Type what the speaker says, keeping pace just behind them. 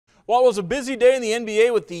Well, it was a busy day in the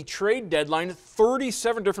NBA with the trade deadline.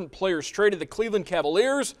 37 different players traded. The Cleveland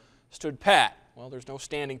Cavaliers stood pat. Well, there's no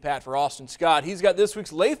standing pat for Austin Scott. He's got this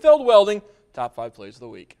week's Layfeld Welding Top 5 Plays of the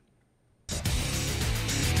Week.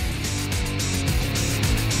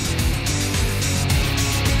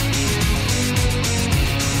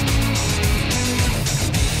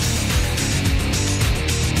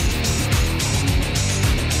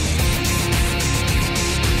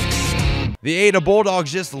 The Ada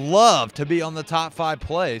Bulldogs just love to be on the top 5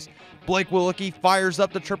 plays. Blake Willicke fires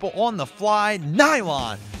up the triple on the fly.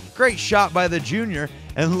 Nylon. Great shot by the junior.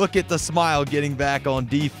 And look at the smile getting back on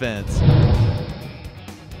defense.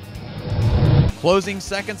 Closing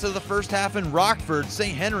seconds of the first half in Rockford.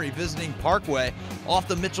 St. Henry visiting Parkway. Off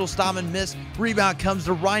the Mitchell Stahman miss. Rebound comes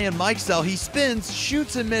to Ryan Mikesell. He spins,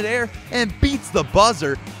 shoots in midair, and beats the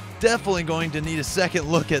buzzer. Definitely going to need a second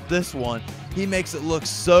look at this one. He makes it look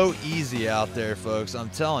so easy out there, folks. I'm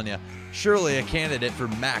telling you, surely a candidate for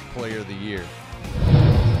MAC Player of the Year.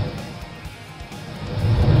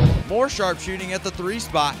 More sharpshooting at the 3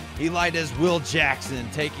 spot. Elidas Will Jackson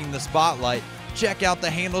taking the spotlight. Check out the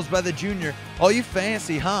handles by the junior. Oh, you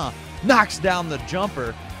fancy, huh? Knocks down the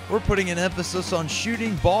jumper. We're putting an emphasis on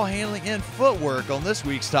shooting, ball handling, and footwork on this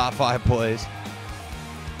week's Top 5 Plays.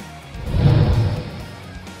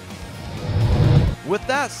 With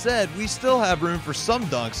that said, we still have room for some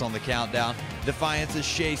dunks on the countdown. Defiance's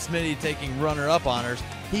Shea Smitty taking runner-up honors.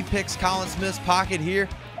 He picks Colin Smith's pocket here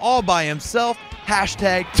all by himself.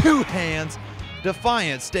 Hashtag 2 hands.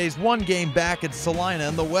 Defiance stays 1 game back at Salina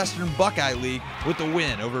in the Western Buckeye League with the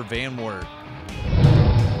win over Van Wert.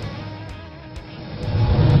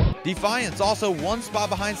 Defiance also 1 spot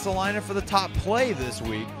behind Salina for the top play this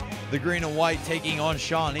week. The green and white taking on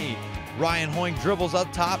Shawnee. Ryan Hoying dribbles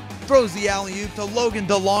up top, throws the alley-oop to Logan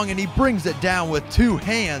DeLong, and he brings it down with 2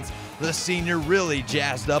 hands. The senior really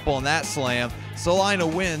jazzed up on that slam. Salina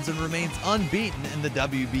wins and remains unbeaten in the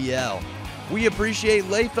WBL. We appreciate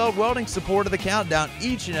Layfeld Welding's support of the countdown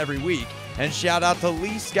each and every week, and shout out to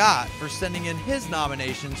Lee Scott for sending in his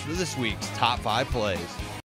nominations for this week's Top 5 Plays.